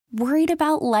Worried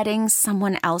about letting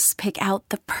someone else pick out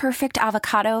the perfect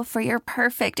avocado for your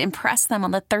perfect impress them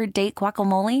on the third date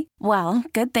guacamole? Well,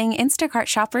 good thing Instacart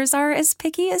shoppers are as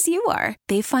picky as you are.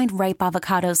 They find ripe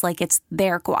avocados like it's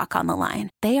their guac on the line.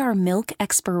 They are milk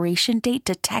expiration date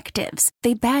detectives.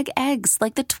 They bag eggs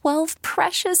like the 12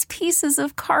 precious pieces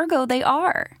of cargo they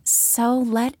are. So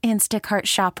let Instacart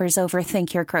shoppers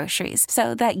overthink your groceries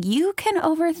so that you can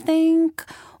overthink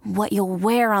what you'll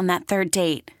wear on that third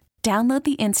date. Download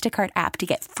the Instacart app to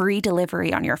get free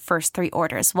delivery on your first 3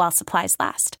 orders while supplies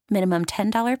last. Minimum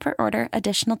 $10 per order.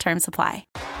 Additional terms apply.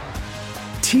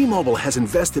 T-Mobile has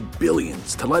invested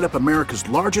billions to light up America's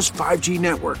largest 5G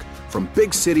network, from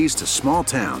big cities to small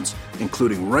towns,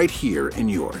 including right here in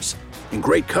yours. And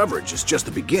great coverage is just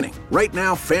the beginning. Right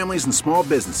now, families and small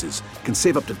businesses can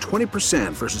save up to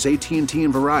 20% versus AT&T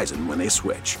and Verizon when they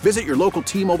switch. Visit your local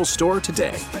T-Mobile store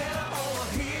today.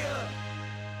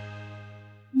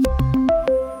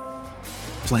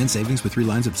 Plan savings with 3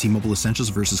 lines of T-Mobile Essentials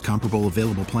versus comparable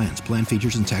available plans. Plan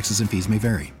features and taxes and fees may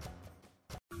vary.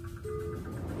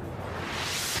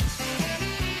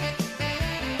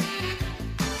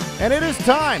 And it is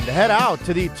time to head out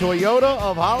to the Toyota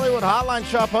of Hollywood Hotline.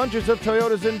 Shop hundreds of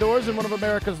Toyotas indoors in one of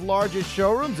America's largest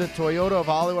showrooms at Toyota of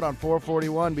Hollywood on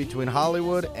 441 between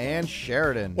Hollywood and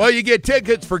Sheridan. Well, you get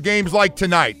tickets for games like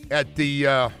tonight at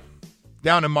the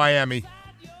down in Miami,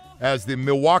 as the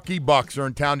Milwaukee Bucks are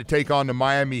in town to take on the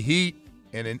Miami Heat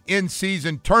in an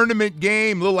in-season tournament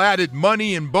game. Little added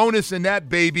money and bonus in that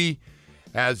baby.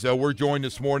 As we're joined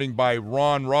this morning by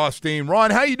Ron Rothstein.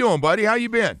 Ron, how you doing, buddy? How you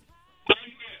been?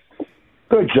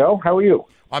 Good, Joe. How are you?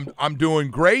 I'm doing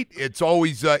great. It's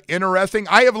always interesting.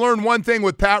 I have learned one thing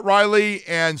with Pat Riley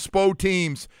and SPO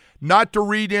teams, not to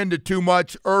read into too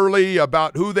much early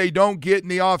about who they don't get in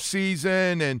the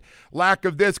offseason and lack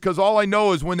of this, because all I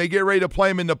know is when they get ready to play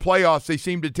them in the playoffs, they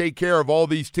seem to take care of all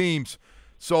these teams.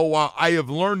 So I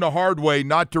have learned the hard way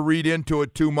not to read into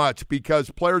it too much, because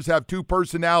players have 2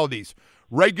 personalities,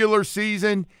 regular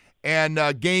season and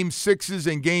game 6s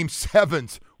and game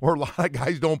 7s, where a lot of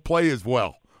guys don't play as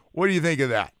well. What do you think of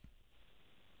that?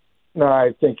 No,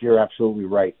 I think you're absolutely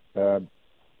right.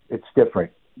 It's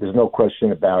different. There's no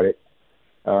question about it.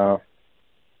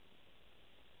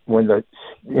 When the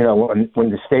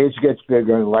stage gets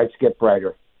bigger and the lights get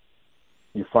brighter,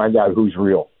 you find out who's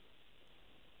real.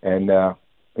 And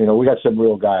we got some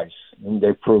real guys, and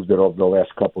they've proved it over the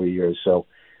last couple of years. So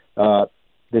the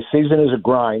season is a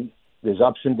grind. There's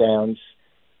ups and downs.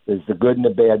 There's the good and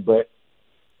the bad, but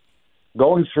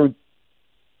going through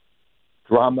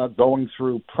drama, going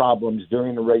through problems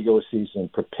during the regular season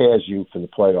prepares you for the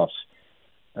playoffs.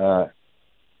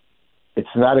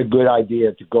 It's not a good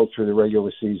idea to go through the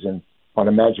regular season on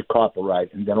a magic carpet ride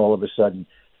and then all of a sudden,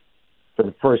 for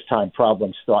the first time,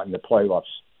 problems start in the playoffs.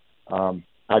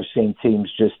 I've seen teams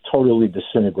just totally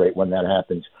disintegrate when that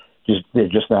happens. They're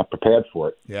just not prepared for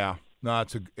it. Yeah, no,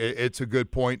 it's a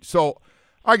good point. So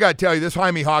I got to tell you, this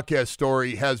Jaime Jaquez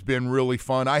story has been really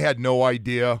fun. I had no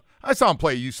idea. I saw him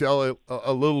play at UCLA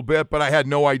a little bit, but I had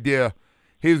no idea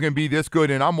he was going to be this good,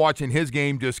 and I'm watching his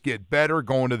game just get better,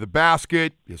 going to the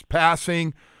basket, his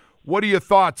passing. What are your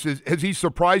thoughts? Has he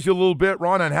surprised you a little bit,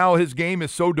 Ron, on how his game is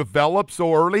so developed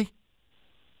so early?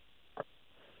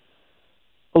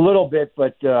 A little bit,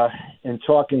 but in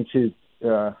talking to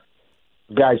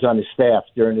guys on the staff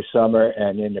during the summer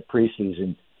and in the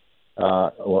preseason,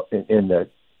 or in the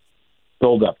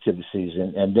build-up to the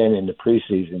season, and then in the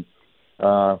preseason,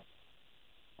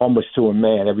 almost to a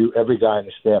man, every guy on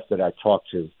the staff that I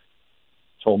talked to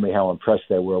told me how impressed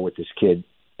they were with this kid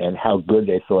and how good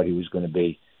they thought he was going to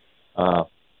be. I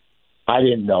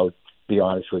didn't know, to be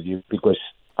honest with you, because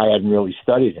I hadn't really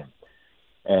studied him.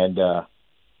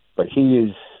 But he's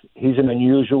an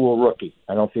unusual rookie.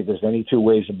 I don't think there's any 2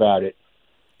 ways about it.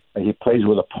 He plays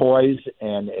with a poise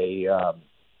and a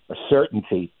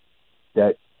certainty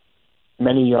that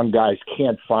many young guys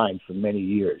can't find for many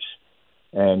years.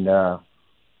 And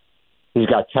he's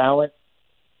got talent.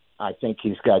 I think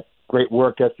he's got great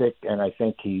work ethic, and I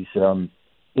think he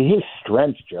has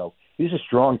strength, Joe. He's a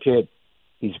strong kid.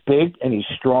 He's big and he's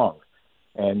strong,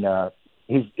 and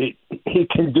he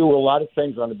can do a lot of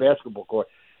things on the basketball court,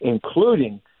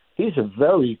 including he's a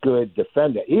very good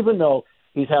defender. Even though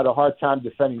he's had a hard time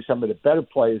defending some of the better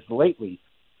players lately,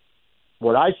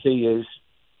 what I see is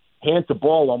hand the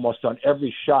ball almost on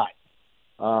every shot.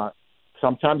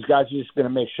 Sometimes guys are just going to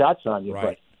make shots on you, right.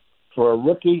 But for a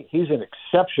rookie, he's an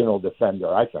exceptional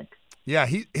defender, I think. Yeah,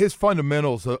 his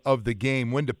fundamentals of the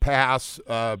game, when to pass,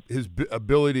 his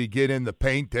ability to get in the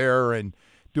paint there and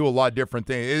do a lot of different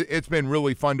things. It's been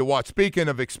really fun to watch. Speaking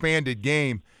of expanded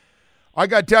game, I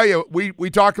got to tell you, we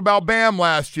talked about Bam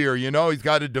last year. You know, he's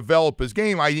got to develop his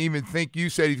game. I even think you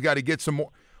said he's got to get some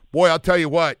more. Boy, I'll tell you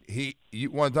what,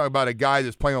 you want to talk about a guy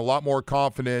that's playing a lot more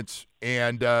confidence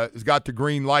and has got the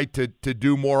green light to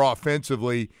do more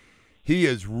offensively. He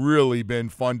has really been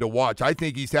fun to watch. I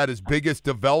think he's had his biggest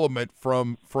development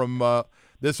from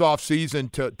this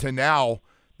offseason to now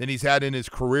than he's had in his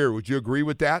career. Would you agree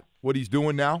with that, what he's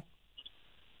doing now?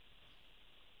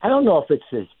 I don't know if it's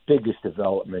his biggest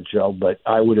development, Joe, but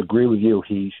I would agree with you.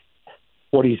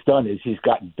 What he's done is he's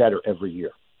gotten better every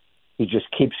year. He just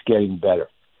keeps getting better.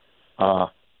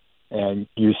 And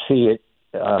you see it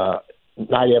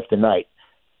night after night.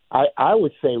 I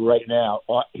would say right now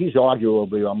he's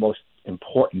arguably our most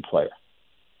important player.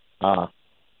 I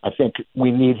think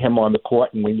we need him on the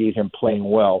court and we need him playing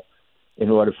well in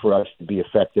order for us to be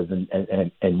effective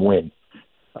and win.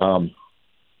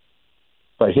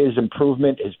 But his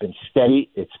improvement has been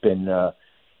steady. It's been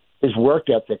his work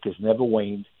ethic has never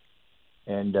waned.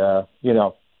 And,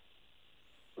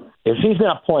 if he's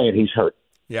not playing, he's hurt.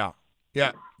 Yeah,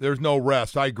 there's no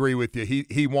rest. I agree with you.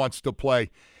 He wants to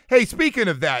play. Hey, speaking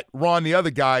of that, Ron, the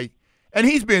other guy, and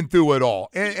he's been through it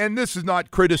all. And this is not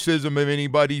criticism of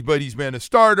anybody, but he's been a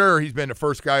starter. He's been the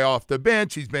first guy off the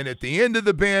bench. He's been at the end of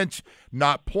the bench,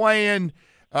 not playing.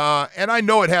 And I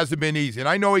know it hasn't been easy. And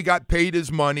I know he got paid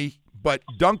his money. But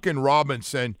Duncan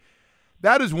Robinson,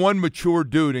 that is one mature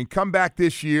dude, and come back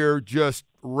this year just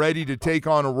ready to take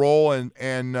on a role and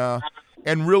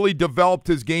really developed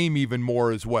his game even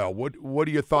more as well. What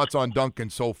are your thoughts on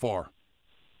Duncan so far?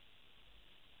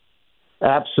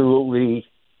 Absolutely,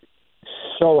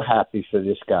 so happy for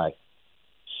this guy,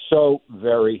 so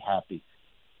very happy.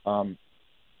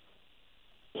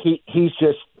 He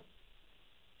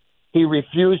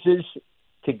refuses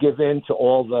to give in to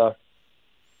all the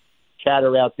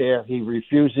chatter out there. He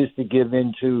refuses to give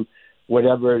in to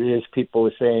whatever it is people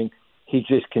are saying. He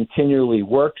just continually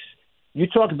works. You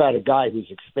talk about a guy who's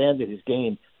expanded his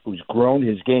game, who's grown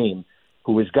his game,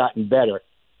 who has gotten better.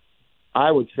 I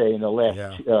would say in the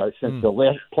last since the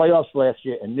last playoffs last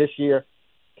year and this year,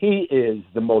 he is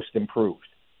the most improved.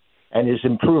 And his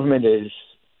improvement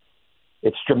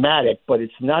it's dramatic, but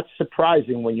it's not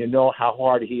surprising when you know how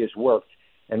hard he has worked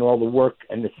and all the work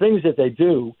and the things that they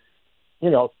do,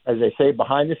 as they say,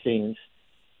 behind the scenes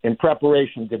in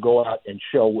preparation to go out and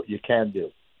show what you can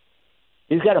do.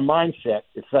 He's got a mindset.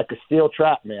 It's like a steel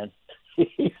trap, man.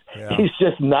 He's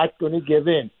just not going to give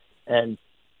in. And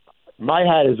my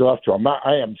hat is off to him.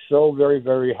 I am so very,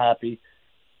 very happy.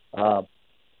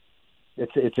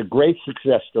 It's a great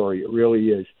success story. It really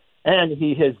is. And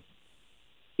he has,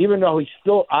 even though he's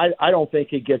still, I don't think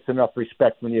he gets enough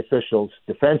respect from the officials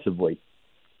defensively.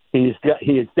 He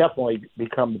has definitely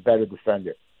become a better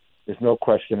defender. There's no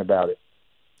question about it.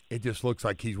 It just looks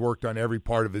like he's worked on every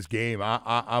part of his game.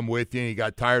 I'm with you. He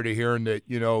got tired of hearing that,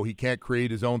 he can't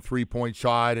create his own three-point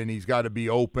shot and he's got to be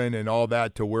open and all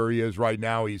that to where he is right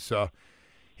now. He's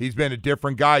been a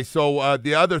different guy. So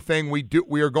the other thing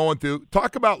we are going through,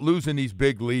 talk about losing these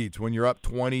big leads when you're up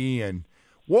 20 and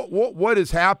what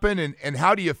has happened and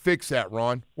how do you fix that,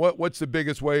 Ron? What's the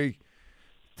biggest way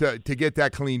to get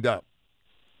that cleaned up?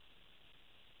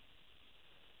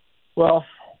 Well,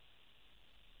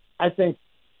 I think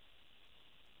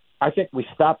we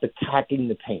stopped attacking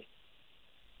the paint.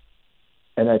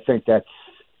 And I think that's,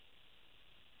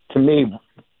 to me,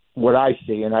 what I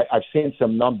see. And I've seen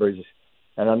some numbers,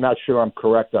 and I'm not sure I'm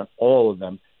correct on all of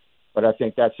them, but I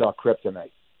think that's our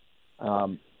kryptonite.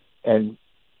 And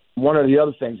one of the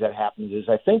other things that happens is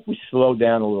I think we slow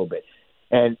down a little bit.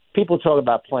 And people talk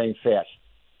about playing fast.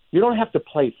 You don't have to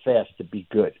play fast to be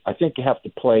good. I think you have to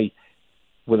play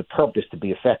with a purpose to be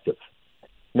effective.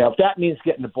 Now, if that means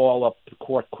getting the ball up the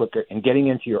court quicker and getting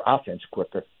into your offense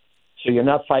quicker, so you're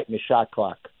not fighting the shot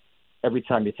clock every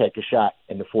time you take a shot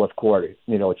in the fourth quarter,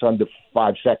 it's under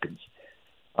 5 seconds.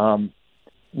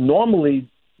 Normally,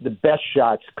 the best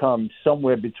shots come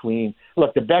somewhere between –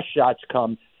 the best shots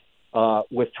come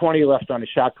with 20 left on the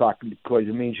shot clock because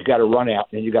it means you got to run out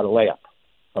and you got to lay up,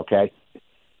 okay?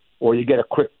 Or you get a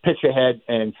quick pitch ahead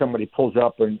and somebody pulls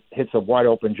up and hits a wide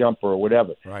open jumper or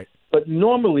whatever. Right. But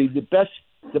normally the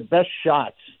best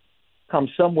shots come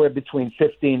somewhere between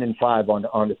 15 and 5 on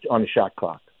the shot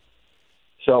clock.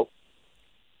 So,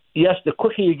 yes, the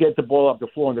quicker you get the ball up the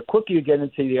floor and the quicker you get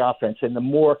into the offense and the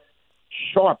more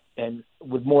sharp and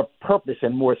with more purpose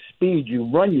and more speed you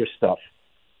run your stuff,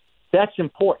 that's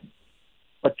important.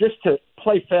 But just to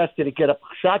play faster to get a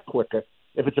shot quicker,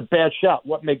 if it's a bad shot,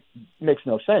 what makes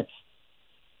no sense.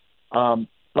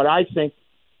 But I think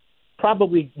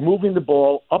probably moving the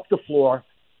ball up the floor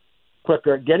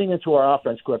quicker, getting into our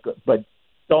offense quicker, but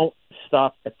don't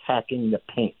stop attacking the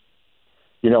paint.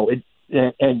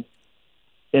 And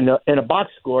in a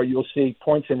box score, you'll see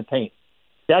points in the paint.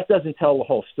 That doesn't tell the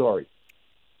whole story.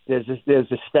 There's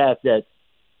a stat that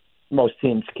most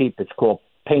teams keep. It's called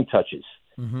paint touches.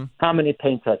 Mm-hmm. How many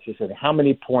paint touches and how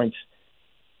many points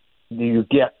do you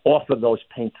get off of those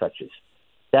paint touches?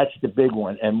 That's the big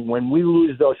one. And when we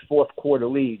lose those fourth quarter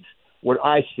leads, what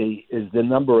I see is the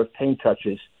number of paint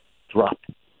touches drop.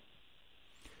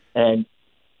 And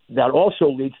that also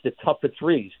leads to tougher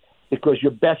threes because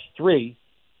your best three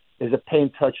is a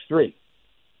paint touch three.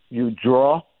 You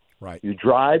draw, right? You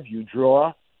drive, you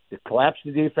draw, you collapse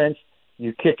the defense,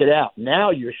 you kick it out.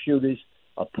 Now your shooters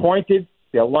are pointed,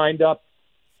 they're lined up,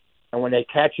 and when they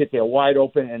catch it, they're wide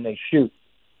open and they shoot.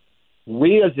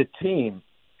 We as a team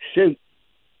shoot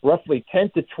roughly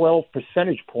 10 to 12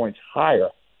 percentage points higher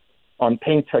on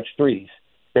paint touch threes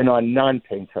than on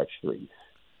non-paint touch threes.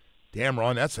 Damn,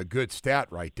 Ron, that's a good stat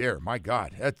right there. My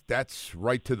God, that's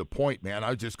right to the point, man. I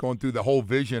was just going through the whole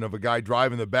vision of a guy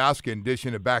driving the basket and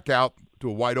dishing it back out to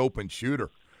a wide-open shooter.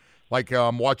 Like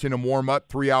I'm watching him warm up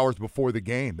 3 hours before the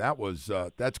game.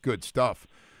 That's good stuff.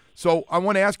 So I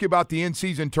want to ask you about the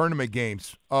in-season tournament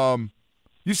games.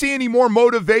 You see any more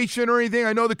motivation or anything?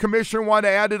 I know the commissioner wanted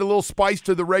to add a little spice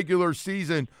to the regular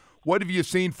season. What have you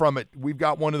seen from it? We've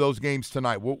got one of those games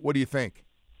tonight. What do you think?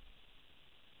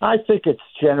 I think it's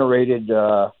generated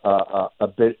a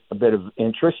bit of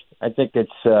interest. I think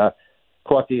it's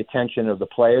caught the attention of the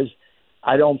players.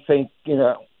 I don't think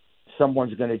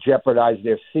someone's going to jeopardize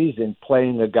their season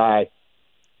playing a guy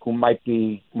who might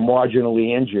be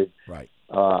marginally injured, right?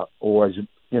 Or is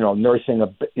nursing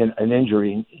an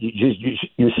injury.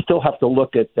 You still have to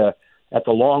look at the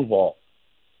long haul.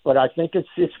 But I think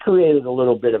it's created a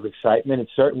little bit of excitement. It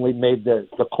certainly made the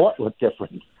court look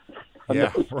different.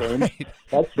 Yeah, right.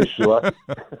 That's for sure.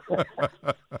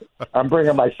 I'm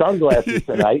bringing my sunglasses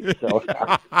tonight. So I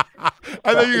thought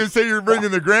you were going to say you're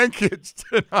bringing the grandkids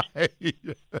tonight.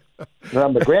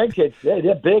 The grandkids,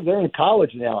 they're big. They're in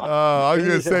college now. I was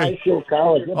going to say high school,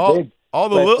 college. They're big. All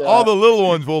the little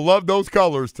ones will love those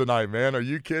colors tonight, man. Are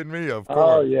you kidding me? Of course.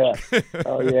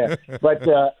 Oh yeah. But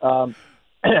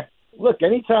look,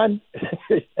 anytime,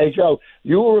 hey Joe,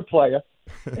 you were a player.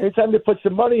 Anytime they put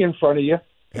some money in front of you.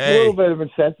 Hey. A little bit of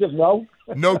incentive, no?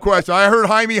 No question. I heard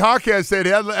Jaime Jaquez said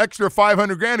he had an extra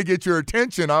 $500,000 to get your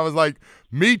attention. I was like,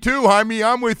 me too, Jaime.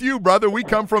 I'm with you, brother. We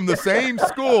come from the same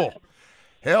school.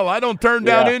 Hell, I don't turn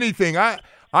down anything.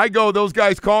 I go, those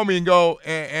guys call me and go,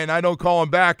 and I don't call them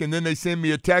back, and then they send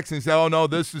me a text and say, oh, no,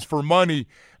 this is for money.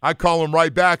 I call them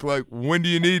right back like, when do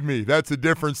you need me? That's a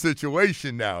different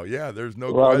situation now. Yeah, there's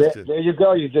no question. There you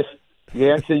go. You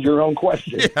answered your own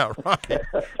question. Yeah, right.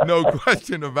 No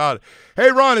question about it. Hey,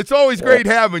 Ron, it's always great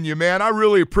having you, man. I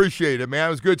really appreciate it, man.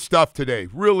 It was good stuff today.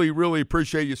 Really, really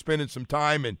appreciate you spending some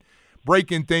time and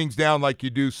breaking things down like you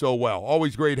do so well.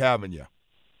 Always great having you.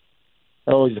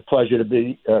 Always a pleasure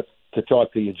to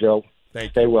talk to you, Joe.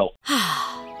 Thank you. Stay well.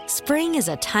 Spring is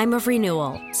a time of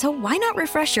renewal, so why not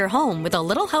refresh your home with a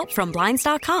little help from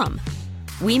Blinds.com?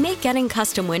 We make getting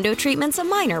custom window treatments a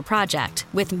minor project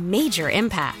with major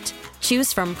impact.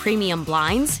 Choose from premium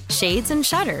blinds, shades, and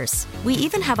shutters. We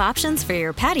even have options for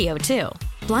your patio, too.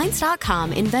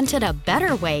 Blinds.com invented a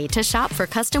better way to shop for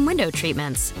custom window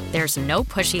treatments. There's no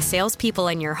pushy salespeople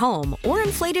in your home or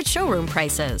inflated showroom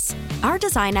prices. Our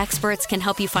design experts can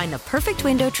help you find the perfect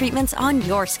window treatments on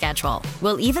your schedule.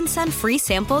 We'll even send free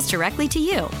samples directly to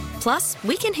you. Plus,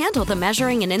 we can handle the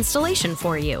measuring and installation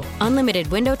for you. Unlimited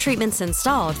window treatments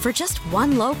installed for just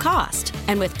one low cost.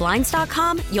 And with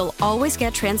Blinds.com, you'll always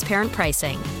get transparent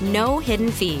pricing. No hidden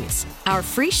fees. Our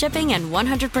free shipping and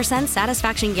 100%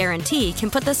 satisfaction guarantee can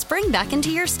put the spring back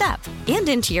into your step and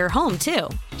into your home, too.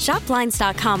 Shop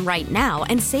Blinds.com right now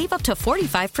and save up to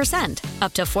 45%.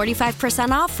 Up to 45%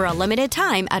 off for a limited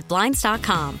time at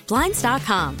Blinds.com.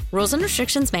 Blinds.com. Rules and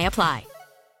restrictions may apply.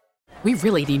 We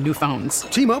really need new phones.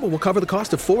 T-Mobile will cover the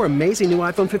cost of 4 amazing new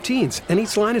iPhone 15s, and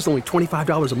each line is only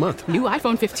 $25 a month. New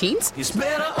iPhone 15s? It's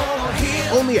better over here.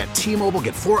 Only at T-Mobile,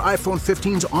 get 4 iPhone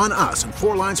 15s on us and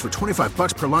 4 lines for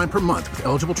 $25 per line per month with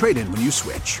eligible trade-in when you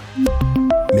switch.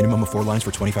 Minimum of 4 lines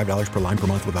for $25 per line per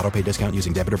month with autopay discount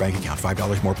using debit or bank account.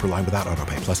 $5 more per line without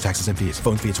autopay, plus taxes and fees.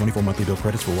 Phone fee at 24 monthly bill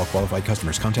credits for well-qualified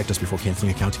customers. Contact us before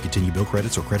canceling account to continue bill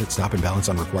credits or credit stop and balance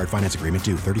on required finance agreement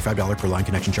due. $35 per line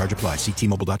connection charge applies. See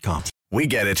T-Mobile.com. We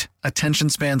get it. Attention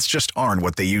spans just aren't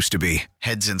what they used to be.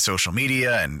 Heads in social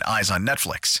media and eyes on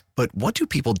Netflix. But what do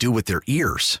people do with their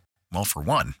ears? Well, for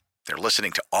one, they're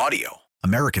listening to audio.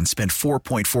 Americans spend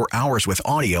 4.4 hours with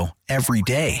audio every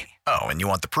day. Oh, and you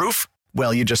want the proof?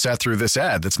 Well, you just sat through this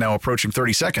ad that's now approaching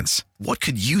 30 seconds. What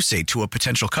could you say to a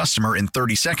potential customer in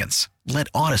 30 seconds? Let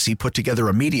Odyssey put together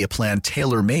a media plan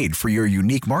tailor-made for your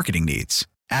unique marketing needs.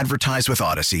 Advertise with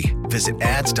Odyssey. Visit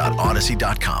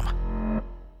ads.odyssey.com.